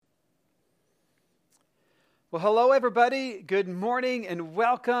Well, hello, everybody. Good morning and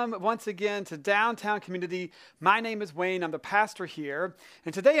welcome once again to Downtown Community. My name is Wayne. I'm the pastor here.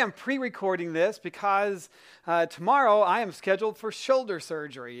 And today I'm pre-recording this because tomorrow I am scheduled for shoulder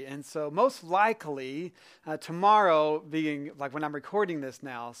surgery. And so most likely tomorrow being like when I'm recording this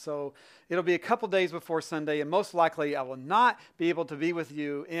now. So it'll be a couple days before Sunday. And most likely I will not be able to be with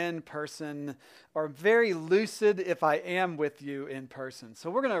you in person, or very lucid if I am with you in person. So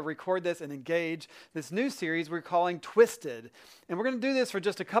we're going to record this and engage this new series we're calling Twisted. And we're going to do this for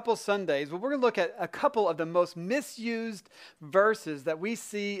just a couple Sundays, but we're going to look at a couple of the most misused verses that we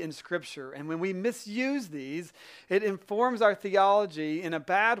see in Scripture. And when we misuse these, it informs our theology in a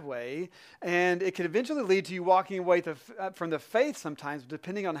bad way, and it can eventually lead to you walking away from the faith sometimes,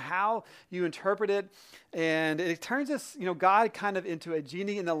 depending on how you interpret it. And it turns us, God kind of into a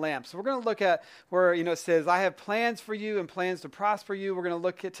genie in the lamp. So we're going to look at where, it says, I have plans for you and plans to prosper you. We're going to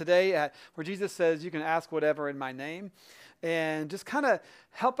look at today at where Jesus says, you can ask whatever in my name. And just kind of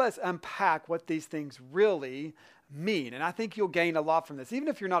help us unpack what these things really mean. And I think you'll gain a lot from this. Even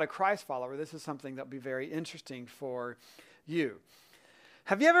if you're not a Christ follower, this is something that will be very interesting for you.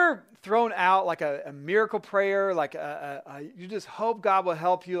 Have you ever thrown out like a miracle prayer, like you just hope God will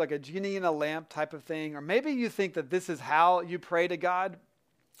help you, like a genie in a lamp type of thing? Or maybe you think that this is how you pray to God.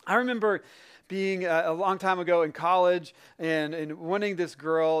 I remember being a long time ago in college and wanting this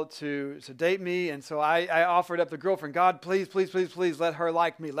girl to date me. And so I offered up the girlfriend, God, please, please, please, please let her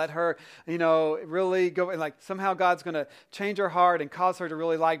like me. Let her, really go. And like somehow God's going to change her heart and cause her to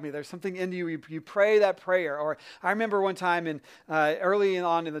really like me. There's something in you. You pray that prayer. Or I remember one time early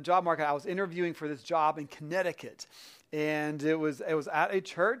on in the job market, I was interviewing for this job in Connecticut. And it was at a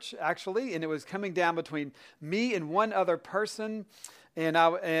church, actually, and it was coming down between me and one other person. And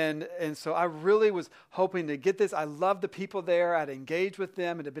so I really was hoping to get this. I loved the people there. I'd engaged with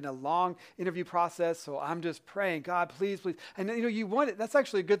them. It had been a long interview process. So I'm just praying, God, please, please. And you want it. That's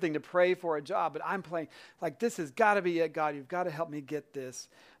actually a good thing to pray for a job. But I'm praying like, this has got to be it, God. You've got to help me get this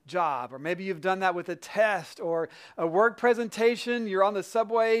job. Or maybe you've done that with a test or a work presentation. You're on the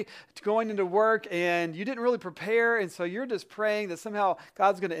subway going into work and you didn't really prepare. And so you're just praying that somehow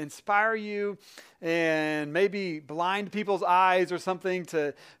God's going to inspire you and maybe blind people's eyes or something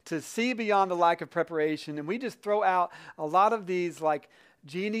to see beyond the lack of preparation. And we just throw out a lot of these like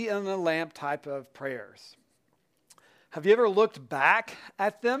genie in a lamp type of prayers. Have you ever looked back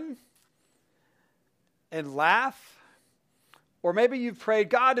at them and laugh? Or maybe you've prayed,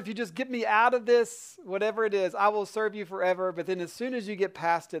 God, if you just get me out of this, whatever it is, I will serve you forever. But then as soon as you get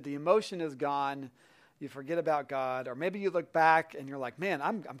past it, the emotion is gone. You forget about God. Or maybe you look back and you're like, man,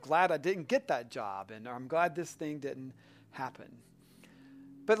 I'm glad I didn't get that job. Or I'm glad this thing didn't happen.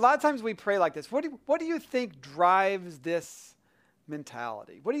 But a lot of times we pray like this. What do you think drives this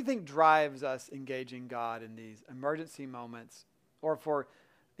mentality? What do you think drives us engaging God in these emergency moments? Or for,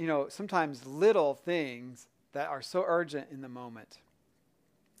 sometimes little things that are so urgent in the moment?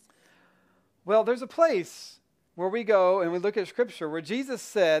 Well, there's a place where we go and we look at Scripture where Jesus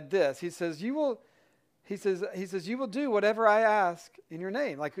said this. He says, you will do whatever I ask in your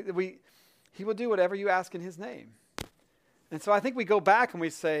name. He will do whatever you ask in his name. And so I think we go back and we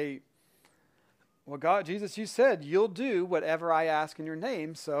say, well, God, Jesus, you said you'll do whatever I ask in your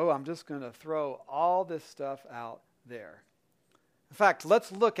name, so I'm just going to throw all this stuff out there. In fact, let's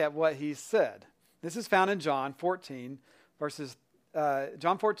look at what he said. This is found in John 14, verses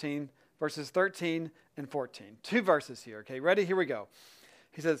 13 and 14. 2 verses here, okay? Ready? Here we go.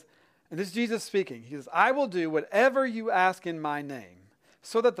 He says, and this is Jesus speaking. He says, I will do whatever you ask in my name,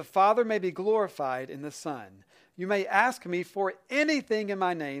 so that the Father may be glorified in the Son. You may ask me for anything in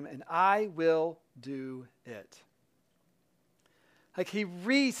my name, and I will do it. Like he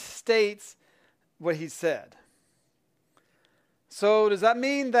restates what he said. So does that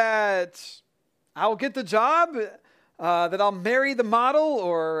mean that I'll get the job, that I'll marry the model,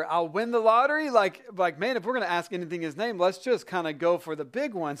 or I'll win the lottery? Like, man, if we're going to ask anything in his name, let's just kind of go for the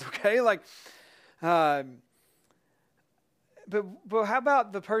big ones, okay? But how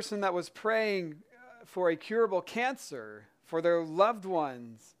about the person that was praying for a curable cancer for their loved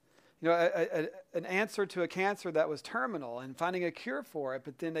ones? An answer to a cancer that was terminal and finding a cure for it.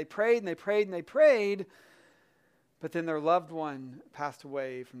 But then they prayed and they prayed and they prayed, but then their loved one passed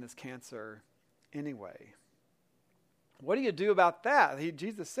away from this cancer anyway. What do you do about that?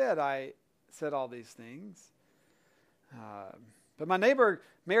 Jesus said, I said all these things. But my neighbor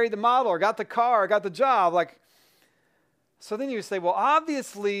married the model or got the car or got the job. So then you say, well,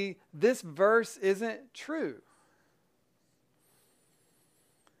 obviously this verse isn't true.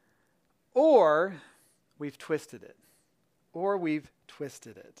 Or we've twisted it.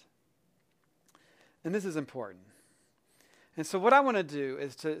 And this is important. And so what I want to do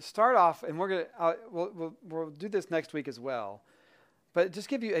is to start off, and we'll do this next week as well, but just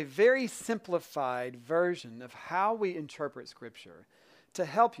give you a very simplified version of how we interpret Scripture to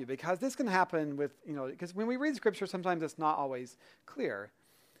help you, because this can happen with, because when we read Scripture, sometimes it's not always clear,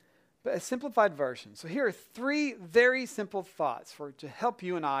 but a simplified version. So here are 3 very simple thoughts to help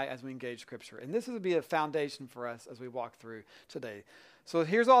you and I as we engage Scripture. And this will be a foundation for us as we walk through today. So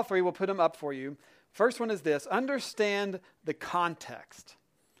here's all 3. We'll put them up for you. First one is this: understand the context.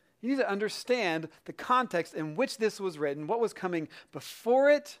 You need to understand the context in which this was written, what was coming before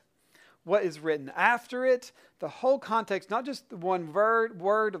it, what is written after it, the whole context, not just the one word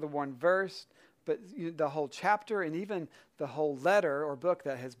or the one verse, but the whole chapter and even the whole letter or book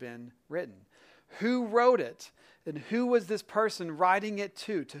that has been written. Who wrote it? And who was this person writing it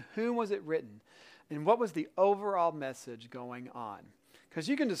to? To whom was it written? And what was the overall message going on? Because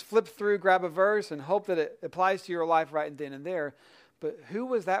you can just flip through, grab a verse, and hope that it applies to your life right then and there. But who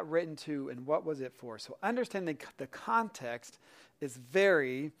was that written to, and what was it for? So understanding the context is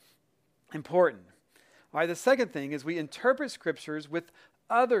very important. All right, the second thing is we interpret Scriptures with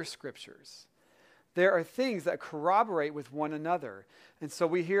other Scriptures. There are things that corroborate with one another. And so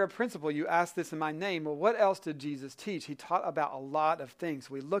we hear a principle: you ask this in my name. Well, what else did Jesus teach? He taught about a lot of things.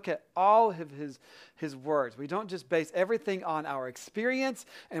 We look at all of his words. We don't just base everything on our experience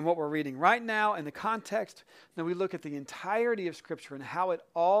and what we're reading right now in the context. No, we look at the entirety of Scripture and how it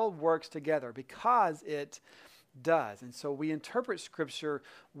all works together, because it does. And so we interpret Scripture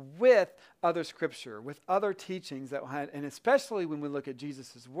with other Scripture, with other teachings and especially when we look at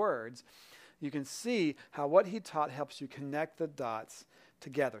Jesus' words, you can see how what he taught helps you connect the dots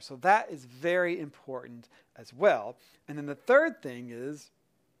together. So that is very important as well. And then the third thing is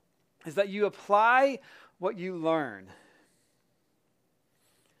that you apply what you learn.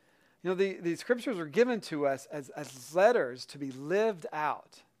 The Scriptures are given to us as letters to be lived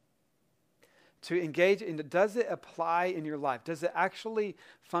out, to engage in. Does it apply in your life? Does it actually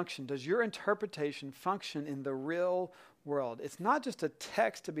function? Does your interpretation function in the real world? It's not just a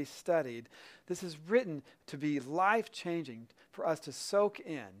text to be studied. This is written to be life-changing for us to soak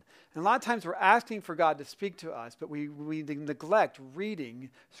in. And a lot of times we're asking for God to speak to us, but we neglect reading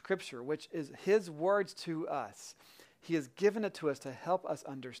Scripture, which is His words to us. He has given it to us to help us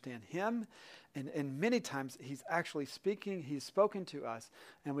understand Him. And many times He's actually speaking, He's spoken to us,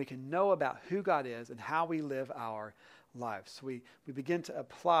 and we can know about who God is and how we live our lives. So we begin to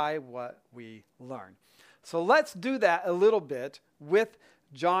apply what we learn. So let's do that a little bit with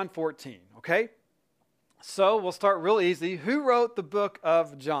John 14, okay? So we'll start real easy. Who wrote the book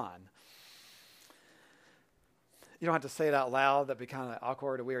of John? You don't have to say it out loud. That'd be kind of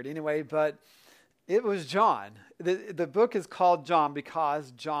awkward or weird anyway, but it was John. The book is called John because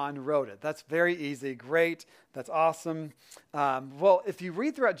John wrote it. That's very easy. Great. That's awesome. Well, if you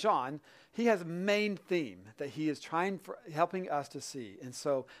read throughout John, he has a main theme that he is helping us to see. And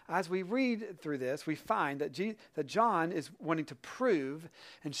so as we read through this, we find that John is wanting to prove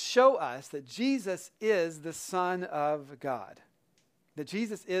and show us that Jesus is the Son of God. That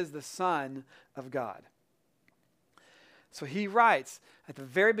Jesus is the Son of God. So he writes at the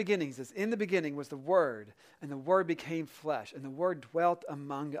very beginning, he says, in the beginning was the Word, and the Word became flesh, and the Word dwelt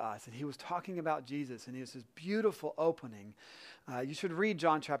among us. And he was talking about Jesus, and it was this beautiful opening. You should read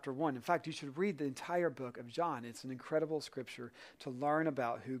John chapter 1. In fact, you should read the entire book of John. It's an incredible scripture to learn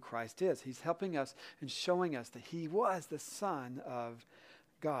about who Christ is. He's helping us and showing us that he was the Son of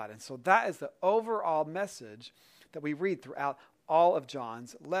God. And so that is the overall message that we read throughout all of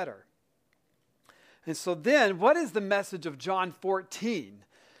John's letter. And so then, what is the message of John 14?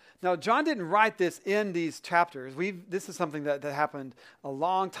 Now, John didn't write this in these chapters. This is something that happened a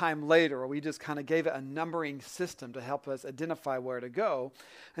long time later, or we just kind of gave it a numbering system to help us identify where to go.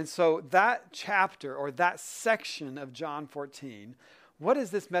 And so that chapter, or that section of John 14, what is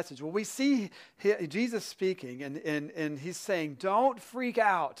this message? Well, we see Jesus speaking, and he's saying, don't freak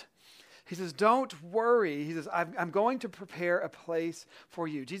out. He says, don't worry. He says, I'm going to prepare a place for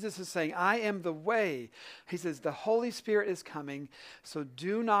you. Jesus is saying, I am the way. He says, the Holy Spirit is coming, so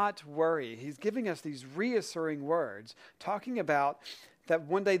do not worry. He's giving us these reassuring words, talking about that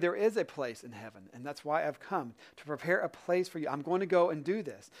one day there is a place in heaven, and that's why I've come, to prepare a place for you. I'm going to go and do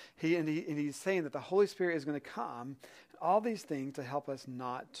this. He's saying that the Holy Spirit is going to come, all these things to help us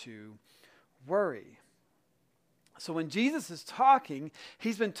not to worry. So when Jesus is talking,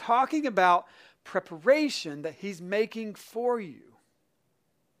 he's been talking about preparation that he's making for you.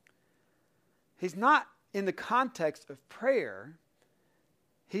 He's not in the context of prayer.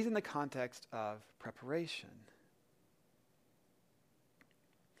 He's in the context of preparation.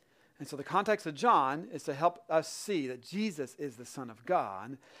 And so the context of John is to help us see that Jesus is the Son of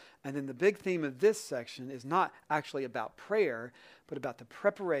God. And then the big theme of this section is not actually about prayer, but about the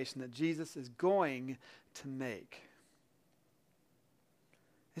preparation that Jesus is going to make.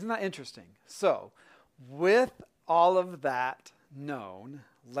 Isn't that interesting? So, with all of that known,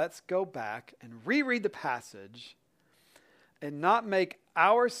 let's go back and reread the passage and not make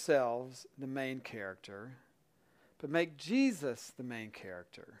ourselves the main character, but make Jesus the main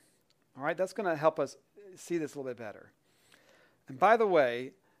character. All right, that's going to help us see this a little bit better. And by the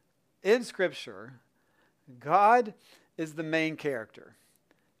way, in Scripture, God is the main character.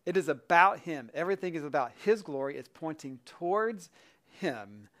 It is about Him. Everything is about His glory. It's pointing towards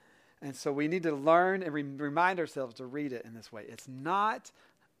Him. And so we need to learn and remind ourselves to read it in this way. It's not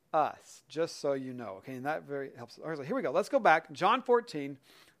us, just so you know. Okay, and that very helps. All right, so here we go. Let's go back. John 14,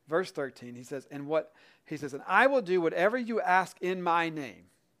 verse 13. He says, and I will do whatever you ask in my name.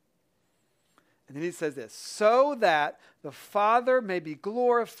 And then he says this, so that the Father may be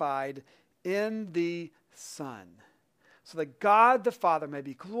glorified in the Son. So that God the Father may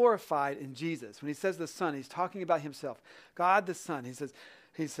be glorified in Jesus. When he says the Son, he's talking about himself. God the Son.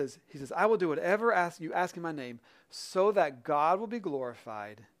 He says, I will do whatever you ask in my name, so that God will be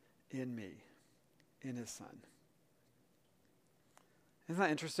glorified in me, in his Son. Isn't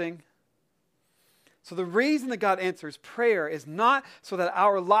that interesting? So the reason that God answers prayer is not so that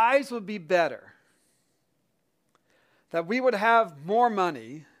our lives would be better, that we would have more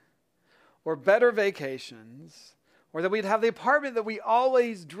money or better vacations, or that we'd have the apartment that we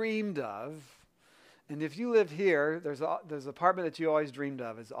always dreamed of. And if you live here, there's an apartment that you always dreamed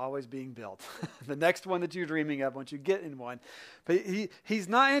of is always being built. The next one that you're dreaming of once you get in one. But he's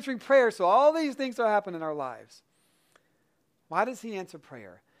not answering prayer, so all these things will happen in our lives. Why does he answer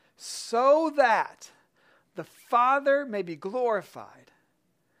prayer? So that the Father may be glorified,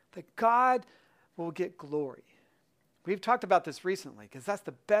 that God will get glory. We've talked about this recently because that's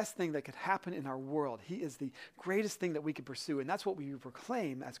the best thing that could happen in our world. He is the greatest thing that we could pursue, and that's what we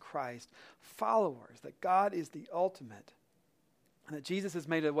proclaim as Christ followers, that God is the ultimate, and that Jesus has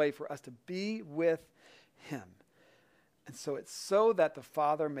made a way for us to be with him. And so it's so that the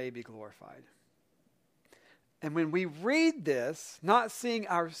Father may be glorified. And when we read this, not seeing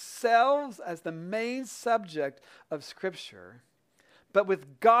ourselves as the main subject of Scripture, but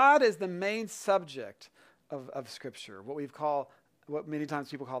with God as the main subject of Scripture, what many times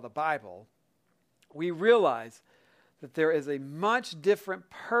people call the Bible, we realize that there is a much different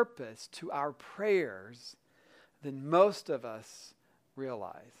purpose to our prayers than most of us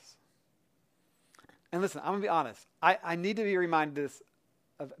realize. And listen, I'm going to be honest. I need to be reminded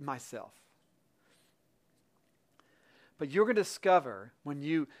of myself. But you're going to discover when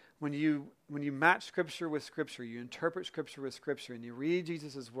you match Scripture with Scripture, you interpret Scripture with Scripture, and you read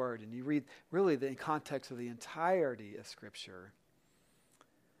Jesus' Word, and you read really the context of the entirety of Scripture,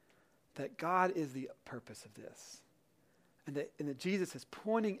 that God is the purpose of this. And that Jesus is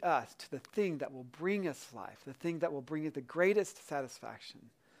pointing us to the thing that will bring us life, the thing that will bring us the greatest satisfaction.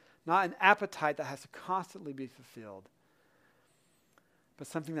 Not an appetite that has to constantly be fulfilled, but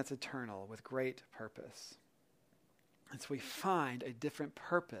something that's eternal with great purpose. And so we find a different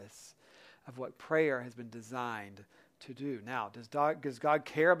purpose of what prayer has been designed to do. Now, does God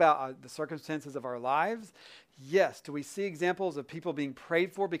care about the circumstances of our lives? Yes. Do we see examples of people being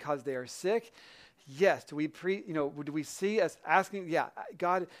prayed for because they are sick? Yes. Do we see us asking? Yeah,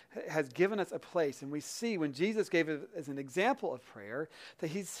 God has given us a place, and we see when Jesus gave it as an example of prayer that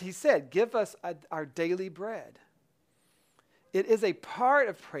he said, "Give us our daily bread." It is a part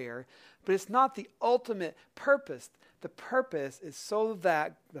of prayer, but it's not the ultimate purpose. The purpose is so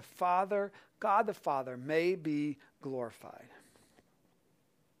that God the Father, may be glorified.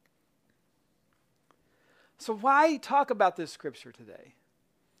 So why talk about this Scripture today?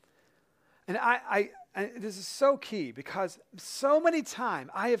 And this is so key because so many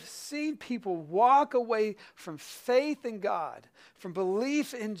times I have seen people walk away from faith in God, from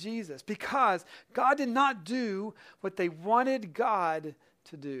belief in Jesus, because God did not do what they wanted God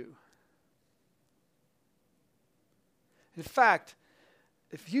to do. In fact,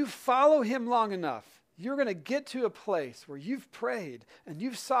 if you follow him long enough, you're going to get to a place where you've prayed and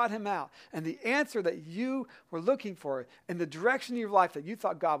you've sought him out, and the answer that you were looking for in the direction of your life that you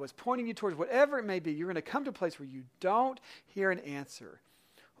thought God was pointing you towards, whatever it may be, you're going to come to a place where you don't hear an answer.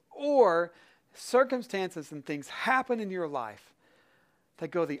 Or circumstances and things happen in your life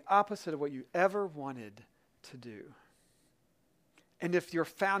that go the opposite of what you ever wanted to do. And if your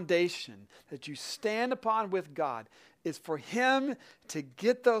foundation that you stand upon with God is for him to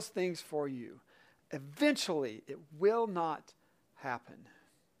get those things for you, eventually it will not happen.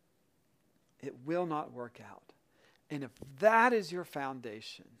 it will not work out. And if that is your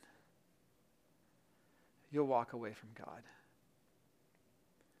foundation, you'll walk away from God.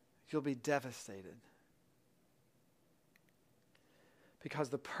 You'll be devastated. Because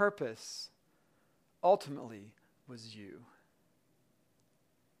the purpose ultimately was you.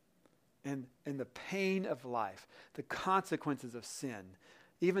 And the pain of life, the consequences of sin,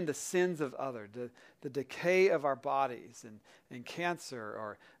 even the sins of others, the decay of our bodies and cancer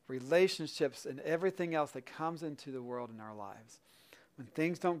or relationships and everything else that comes into the world in our lives. When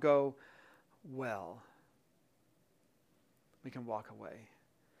things don't go well, we can walk away.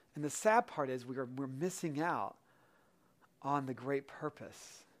 And the sad part is we're missing out on the great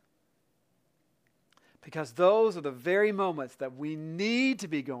purpose. Because those are the very moments that we need to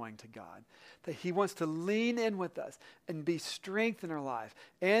be going to God, that He wants to lean in with us and be strength in our life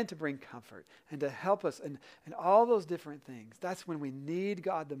and to bring comfort and to help us and all those different things. That's when we need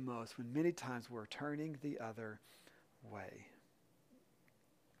God the most, when many times we're turning the other way.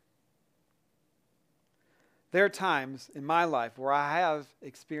 There are times in my life where I have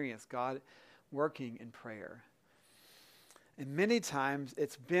experienced God working in prayer. And many times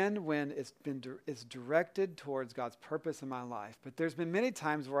it's been when it's directed towards God's purpose in my life. But there's been many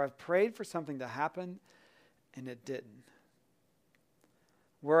times where I've prayed for something to happen and it didn't.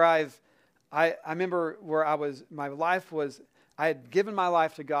 Where I remember where I had given my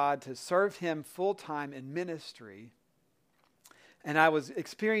life to God to serve Him full time in ministry. And I was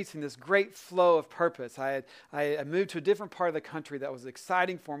experiencing this great flow of purpose. I moved to a different part of the country that was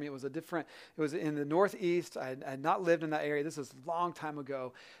exciting for me. It was in the Northeast. I had not lived in that area. This was a long time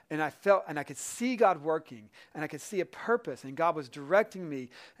ago. And I could see God working, and I could see a purpose, and God was directing me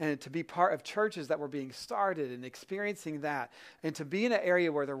and to be part of churches that were being started and experiencing that, and to be in an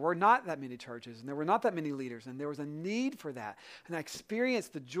area where there were not that many churches and there were not that many leaders, and there was a need for that. And I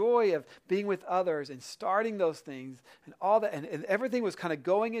experienced the joy of being with others and starting those things and all that, and everything was kind of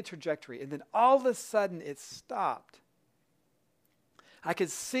going in trajectory, and then all of a sudden it stopped. I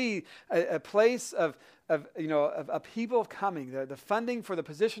could see a place of people coming. The funding for the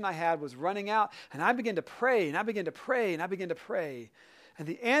position I had was running out, and I began to pray, and I began to pray, and I began to pray. And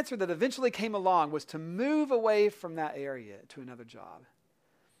the answer that eventually came along was to move away from that area to another job.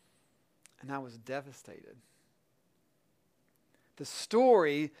 And I was devastated. The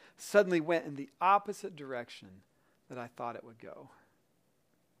story suddenly went in the opposite direction that I thought it would go.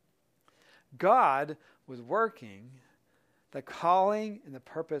 God was working. The calling and the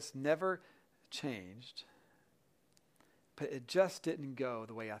purpose never changed, but it just didn't go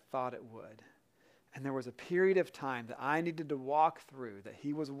the way I thought it would. And there was a period of time that I needed to walk through that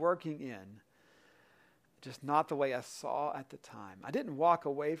He was working in, just not the way I saw at the time. I didn't walk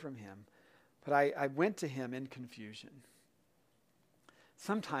away from Him, but I went to Him in confusion.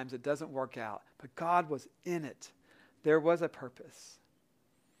 Sometimes it doesn't work out, but God was in it. There was a purpose.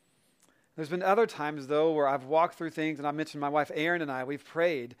 There's been other times, though, where I've walked through things, and I mentioned my wife Erin and I, we've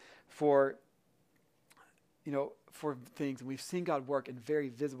prayed for things, and we've seen God work in very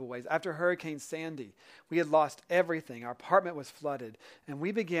visible ways. After Hurricane Sandy, we had lost everything. Our apartment was flooded, and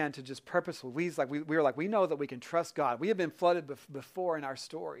we began to just purposefully, we were like, we know that we can trust God. We have been flooded before in our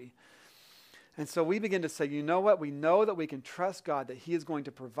story. And so we begin to say, you know what? We know that we can trust God, that He is going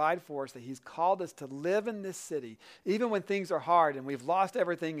to provide for us, that He's called us to live in this city, even when things are hard and we've lost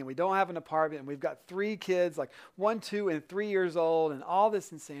everything and we don't have an apartment and we've got 3 kids, like 1, 2, and 3 years old, and all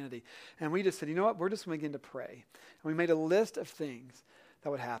this insanity. And we just said, you know what? We're just going to begin to pray. And we made a list of things that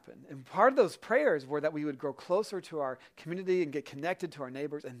would happen. And part of those prayers were that we would grow closer to our community and get connected to our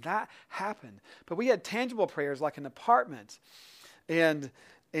neighbors, and that happened. But we had tangible prayers like an apartment and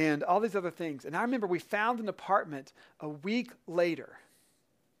all these other things. And I remember we found an apartment a week later.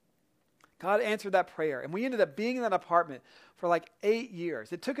 God answered that prayer, and we ended up being in that apartment for like 8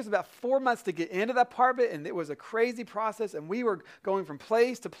 years. It took us about 4 months to get into that apartment, and it was a crazy process, and we were going from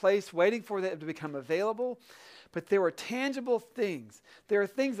place to place, waiting for it to become available. But there were tangible things. There are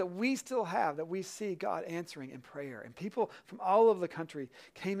things that we still have that we see God answering in prayer. And people from all over the country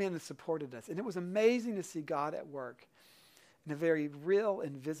came in and supported us. And it was amazing to see God at work in a very real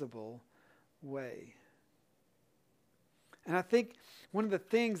and visible way. And I think one of the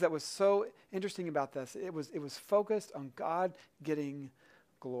things that was so interesting about this, it was focused on God getting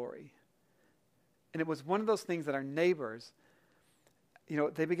glory. And it was one of those things that our neighbors,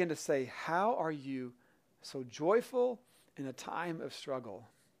 they began to say, how are you so joyful in a time of struggle?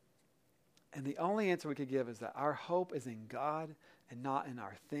 And the only answer we could give is that our hope is in God and not in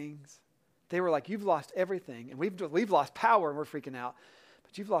our things. They were like, you've lost everything, and we've lost power, and we're freaking out.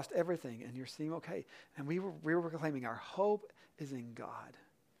 But you've lost everything, and you're seeing okay. And we were proclaiming our hope is in God.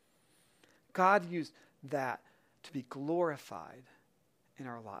 God used that to be glorified in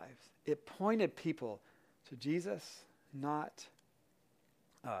our lives. It pointed people to Jesus, not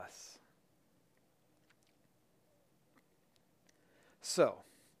us. So,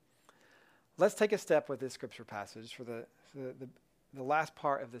 let's take a step with this scripture passage for the last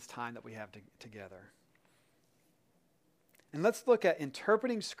part of this time that we have together. And let's look at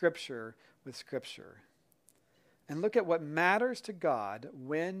interpreting Scripture with Scripture. And look at what matters to God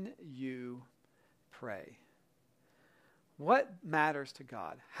when you pray. What matters to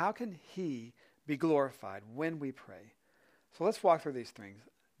God? How can He be glorified when we pray? So let's walk through these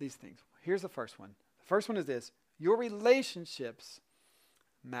things. Here's the first one. The first one is this: your relationships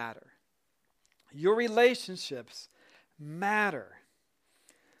matter. Your relationships matter.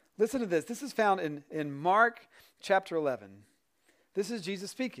 Listen to this. This is found in Mark chapter 11. This is Jesus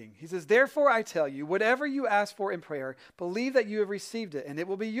speaking. He says, "Therefore I tell you, whatever you ask for in prayer, believe that you have received it, and it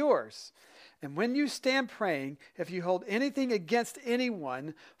will be yours. And when you stand praying, if you hold anything against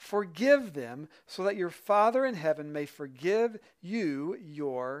anyone, forgive them, so that your Father in heaven may forgive you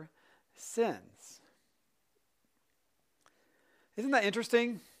your sins." Isn't that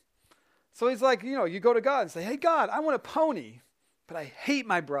interesting? So he's like, you go to God and say, "Hey, God, I want a pony, but I hate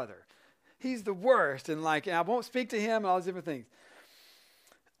my brother. He's the worst, and I won't speak to him," and all these different things.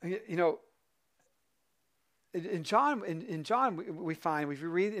 In John, we find, if you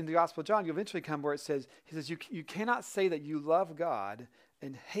read in the Gospel of John, you'll eventually come where he says, you cannot say that you love God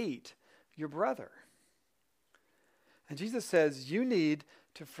and hate your brother. And Jesus says, you need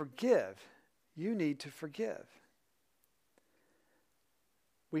to forgive. You need to forgive.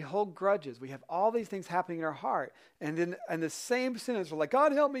 We hold grudges. We have all these things happening in our heart. And then in the same sentence, we're like,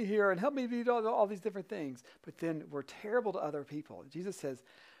 "God, help me here and help me do all these different things." But then we're terrible to other people. Jesus says,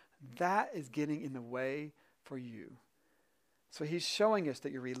 that is getting in the way for you. So he's showing us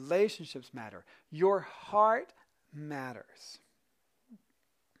that your relationships matter. Your heart matters.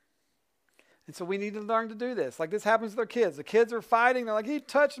 And so we need to learn to do this. Like this happens with our kids. The kids are fighting. They're like, "He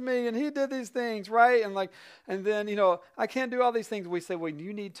touched me and he did these things," right? And then, "I can't do all these things." We say, well,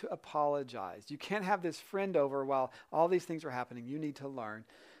 you need to apologize. You can't have this friend over while all these things are happening. You need to learn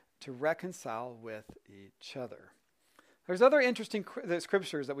to reconcile with each other. There's other interesting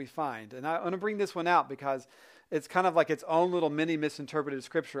scriptures that we find. And I want to bring this one out because it's kind of like its own little mini misinterpreted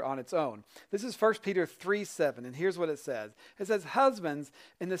scripture on its own. This is 1 Peter 3:7, and here's what it says. It says, "Husbands,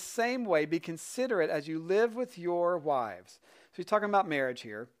 in the same way, be considerate as you live with your wives." So he's talking about marriage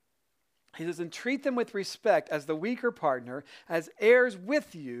here. He says, "And treat them with respect as the weaker partner, as heirs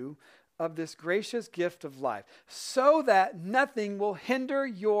with you of this gracious gift of life, so that nothing will hinder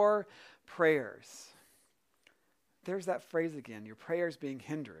your prayers." There's that phrase again, your prayers being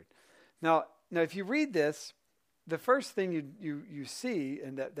hindered. Now, if you read this, the first thing you see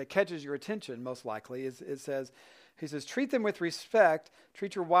and that catches your attention most likely is he says, treat them with respect,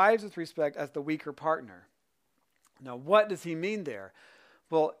 treat your wives with respect as the weaker partner. Now, what does he mean there?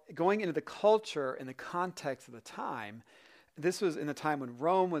 Well, going into the culture and the context of the time, this was in the time when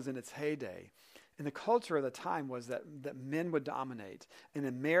Rome was in its heyday. And the culture of the time was that men would dominate. And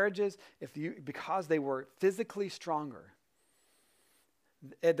in marriages, because they were physically stronger,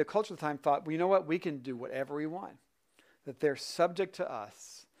 the culture of the time thought, well, you know what? We can do whatever we want. That they're subject to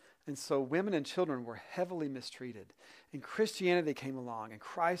us. And so women and children were heavily mistreated. And Christianity came along, and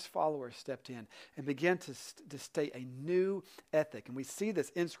Christ's followers stepped in and began to state a new ethic. And we see this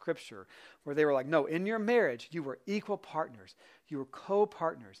in Scripture where they were like, no, in your marriage, you were equal partners. You were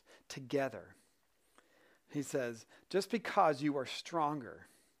co-partners together. He says, just because you are stronger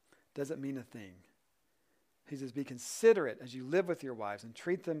doesn't mean a thing. He says, be considerate as you live with your wives and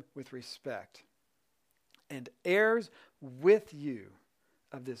treat them with respect. And heirs with you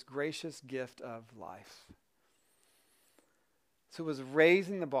of this gracious gift of life. So it was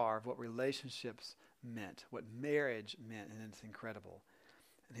raising the bar of what relationships meant, what marriage meant, and it's incredible.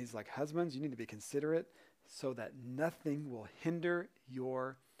 And he's like, husbands, you need to be considerate so that nothing will hinder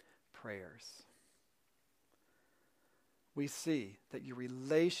your prayers. We see that your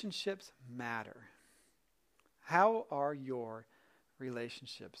relationships matter. How are your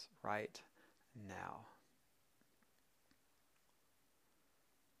relationships right now?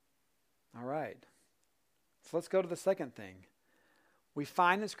 All right. So let's go to the second thing. We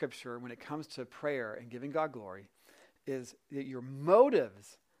find in Scripture when it comes to prayer and giving God glory is that your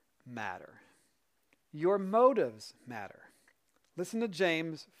motives matter. Your motives matter. Listen to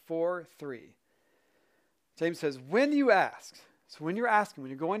James 4:3. James says, when you ask, so when you're asking, when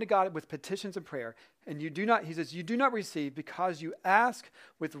you're going to God with petitions and prayer, and you do not, he says, you do not receive because you ask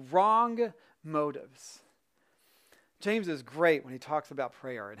with wrong motives, James is great when he talks about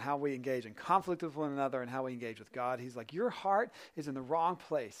prayer and how we engage in conflict with one another and how we engage with God. He's like, your heart is in the wrong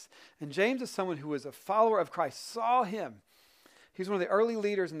place. And James is someone who was a follower of Christ, saw him. He's one of the early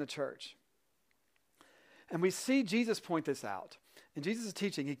leaders in the church. And we see Jesus point this out. In Jesus'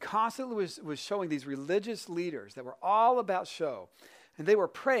 teaching, he constantly was showing these religious leaders that were all about show. And they were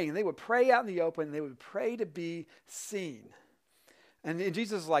praying, and they would pray out in the open, and they would pray to be seen. And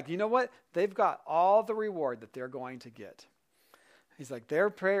Jesus is like, you know what? They've got all the reward that they're going to get. He's like,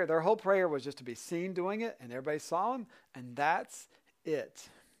 their whole prayer was just to be seen doing it, and everybody saw them, and that's it.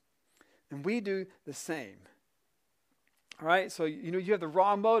 And we do the same. All right? So, you have the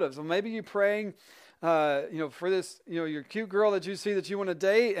wrong motives. Well, maybe you're praying, for this, your cute girl that you see that you want to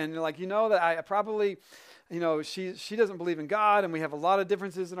date, and you're like, that I probably, she doesn't believe in God, and we have a lot of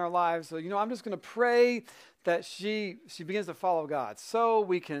differences in our lives. So, I'm just going to pray that she begins to follow God so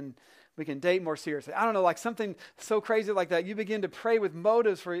we can date more seriously. I don't know, like something so crazy like that. You begin to pray with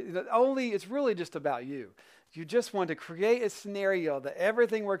motives for it's really just about you. You just want to create a scenario that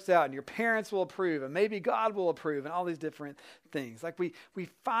everything works out and your parents will approve and maybe God will approve and all these different things. Like we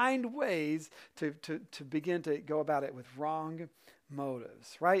find ways to begin to go about it with wrong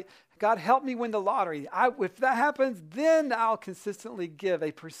motives, right? God, help me win the lottery. If that happens, then I'll consistently give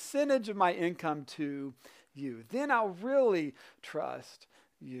a percentage of my income to you. Then I'll really trust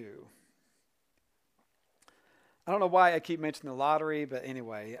you. I don't know why I keep mentioning the lottery, but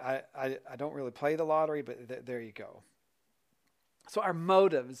anyway, I don't really play the lottery, but there you go. So our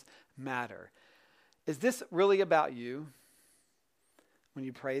motives matter. Is this really about you when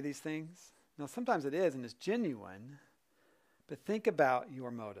you pray these things? Now, sometimes it is, and it's genuine, but think about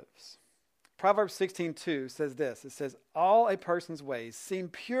your motives. Proverbs 16:2 says this. It says, all a person's ways seem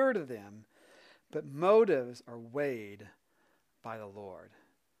pure to them, but motives are weighed by the Lord.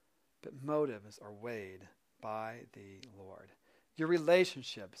 But motives are weighed by the Lord. Your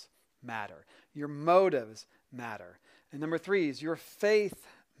relationships matter. Your motives matter. And number 3 is your faith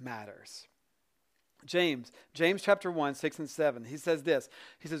matters. James chapter 1, 6 and 7, he says this.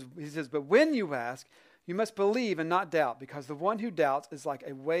 He says, but when you ask, you must believe and not doubt, because the one who doubts is like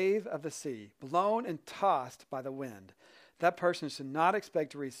a wave of the sea, blown and tossed by the wind. That person should not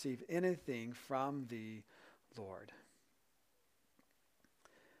expect to receive anything from the Lord.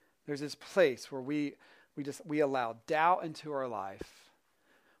 There's this place where we allow doubt into our life,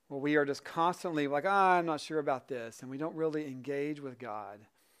 where we are just constantly like, I'm not sure about this, and we don't really engage with God,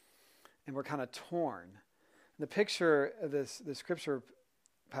 and we're kind of torn. The picture of the scripture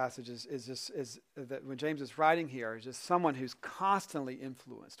passage is that when James is writing here is just someone who's constantly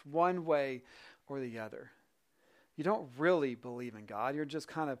influenced one way or the other. You don't really believe in God. You're just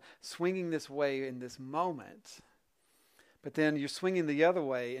kind of swinging this way in this moment. But then you're swinging the other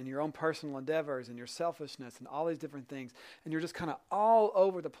way in your own personal endeavors and your selfishness and all these different things. And you're just kind of all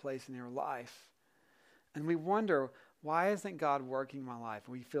over the place in your life. And we wonder, why isn't God working in my life?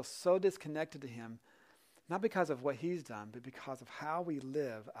 And we feel so disconnected to him, not because of what he's done, but because of how we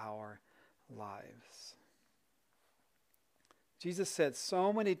live our lives. Jesus said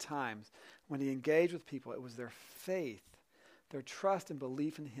so many times when he engaged with people, it was their faith, their trust and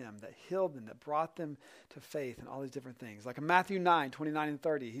belief in him that healed them, that brought them to faith and all these different things. Like in Matthew 9, 29 and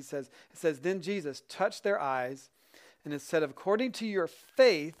 30, it says, then Jesus touched their eyes and it said, according to your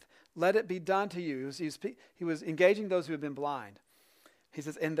faith, let it be done to you. He was engaging those who had been blind. He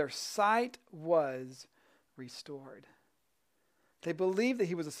says, and their sight was restored. They believed that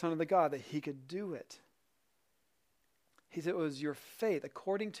he was the Son of the God, that he could do it. He said it was your faith,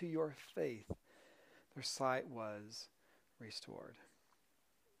 according to your faith, their sight was restored.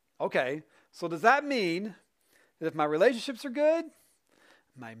 Okay, so does that mean that if my relationships are good,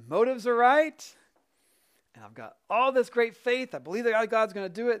 my motives are right, and I've got all this great faith, I believe that God's going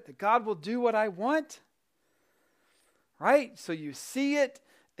to do it, that God will do what I want? Right? So you see it,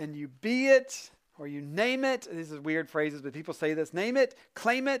 and you be it, or you name it. These are weird phrases, but people say this. Name it,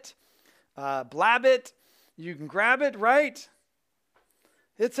 claim it, blab it. You can grab it, right?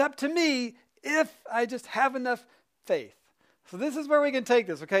 It's up to me if I just have enough faith. So this is where we can take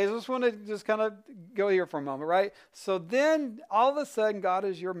this, okay? I just want to just kind of go here for a moment, right? So then all of a sudden God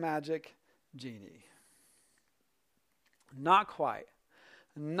is your magic genie. Not quite.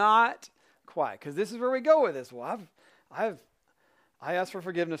 Not quite. Because this is where we go with this. Well, I asked for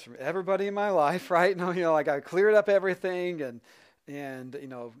forgiveness from everybody in my life, right? No, like I cleared up everything and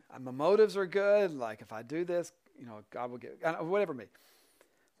my motives are good. Like if I do this, God will give, whatever me.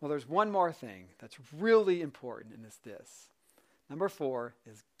 Well, there's one more thing that's really important, and it's this. Number 4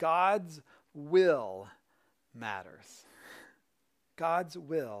 is God's will matters. God's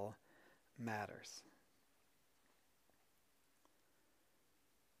will matters.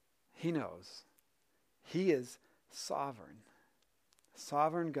 He knows. He is sovereign.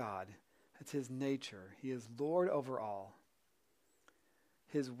 Sovereign God. That's his nature. He is Lord over all.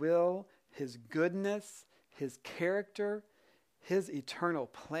 His will, his goodness, his character, his eternal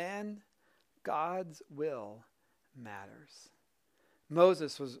plan, God's will matters.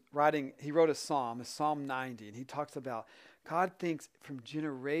 Moses he wrote a psalm, Psalm 90, and he talks about God thinks from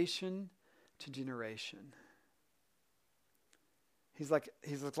generation to generation. He's like,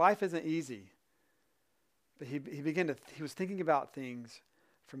 life isn't easy. But he was thinking about things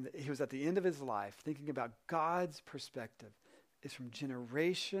he was at the end of his life, thinking about God's perspective is from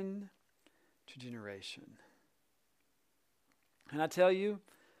generation to generation. And I tell you,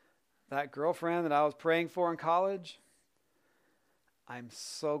 that girlfriend that I was praying for in college, I'm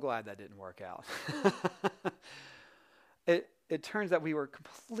so glad that didn't work out. It turns out we were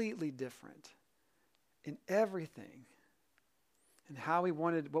completely different in everything, in how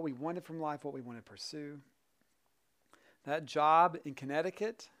what we wanted from life, what we wanted to pursue. That job in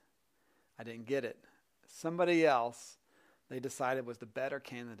Connecticut, I didn't get it. Somebody else, they decided was the better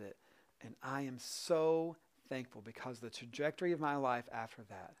candidate. And I am so thankful because the trajectory of my life after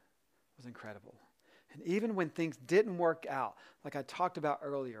that was incredible. And even when things didn't work out, like I talked about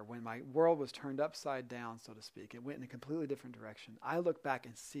earlier, when my world was turned upside down, so to speak, it went in a completely different direction, I look back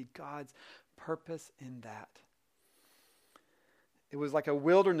and see God's purpose in that. It was like a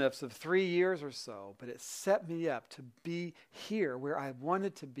wilderness of 3 years or so, but it set me up to be here where I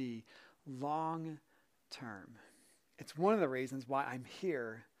wanted to be long term. It's one of the reasons why I'm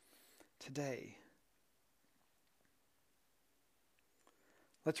here today.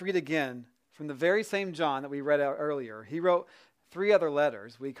 Let's read again from the very same John that we read out earlier. He wrote 3 other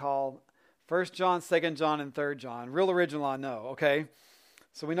letters we call 1 John, 2 John, and 3 John. Real original, I know, okay?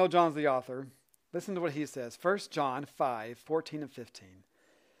 So we know John's the author. Listen to what he says. 1 John 5, 14 and 15.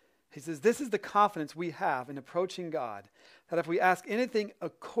 He says, "This is the confidence we have in approaching God, that if we ask anything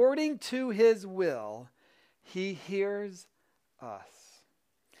according to his will, he hears us.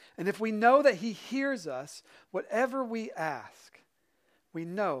 And if we know that he hears us, whatever we ask, we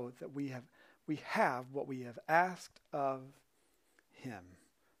know that we have what we have asked of him."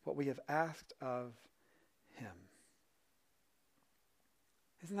 What we have asked of him.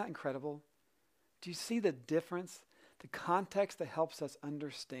 Isn't that incredible? Do you see the difference? The context that helps us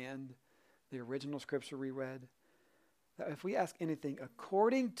understand the original scripture we read? That if we ask anything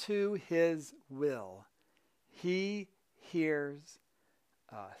according to his will, he hears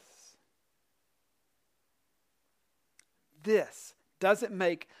us. This doesn't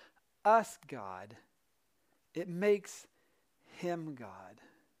make us God. It makes him God.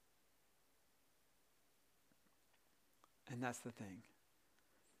 And that's the thing.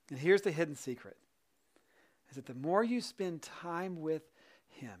 And here's the hidden secret. Is that the more you spend time with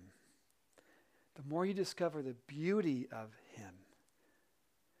him, the more you discover the beauty of him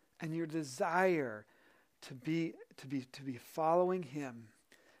and your desire to be following him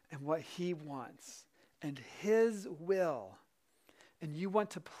and what he wants and his will. And you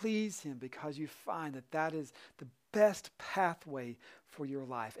want to please him because you find that is the best pathway for your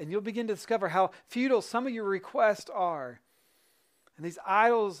life. And you'll begin to discover how futile some of your requests are. And these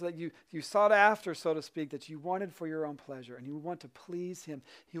idols that you sought after, so to speak, that you wanted for your own pleasure, and you want to please him,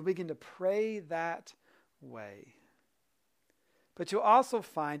 you'll begin to pray that way. But you'll also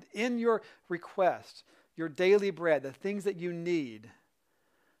find in your request, your daily bread, the things that you need,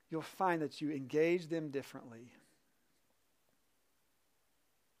 you'll find that you engage them differently.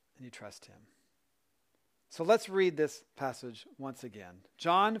 And you trust him. So let's read this passage once again.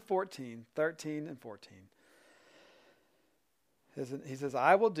 John 14, 13 and 14. He says,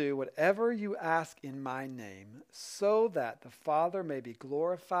 "I will do whatever you ask in my name, so that the Father may be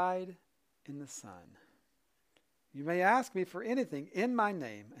glorified in the Son. You may ask me for anything in my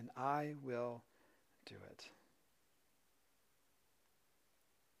name, and I will do it."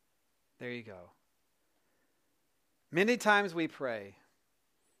 There you go. Many times we pray,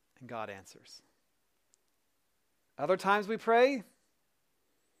 and God answers. Other times we pray,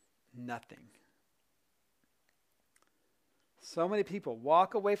 nothing. So many people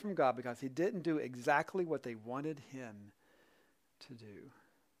walk away from God because he didn't do exactly what they wanted him to do.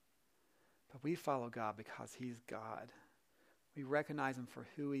 But we follow God because he's God. We recognize him for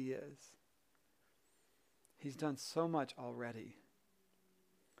who he is. He's done so much already.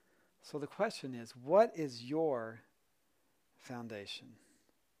 So the question is, what is your foundation?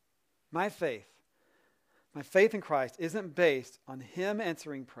 My faith in Christ isn't based on him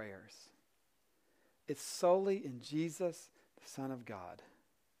answering prayers. It's solely in Jesus, the Son of God,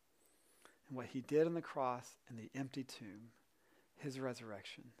 and what he did on the cross and the empty tomb, his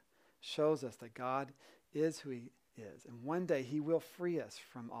resurrection. shows us that God is who he is. And one day he will free us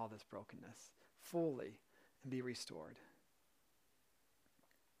from all this brokenness fully and be restored.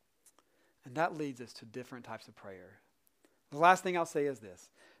 And that leads us to different types of prayer. The last thing I'll say is this.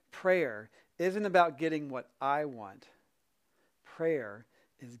 Prayer isn't about getting what I want. Prayer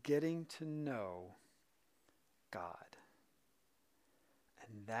is getting to know God.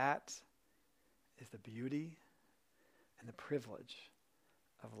 And that is the beauty and the privilege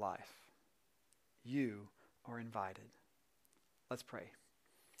of life. You are invited. Let's pray.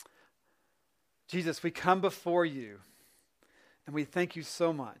 Jesus, we come before you and we thank you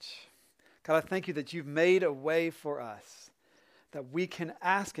so much. God, I thank you that you've made a way for us, that we can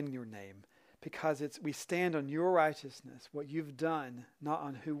ask in your name because we stand on your righteousness, what you've done, not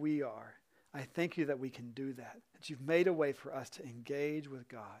on who we are. I thank you that we can do that you've made a way for us to engage with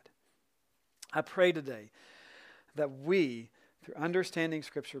God. I pray today that we, through understanding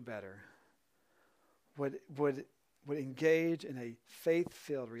Scripture better, would engage in a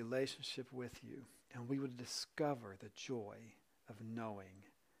faith-filled relationship with you, and we would discover the joy of knowing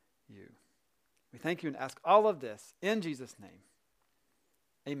you. We thank you and ask all of this in Jesus' name.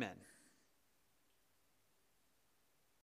 Amen.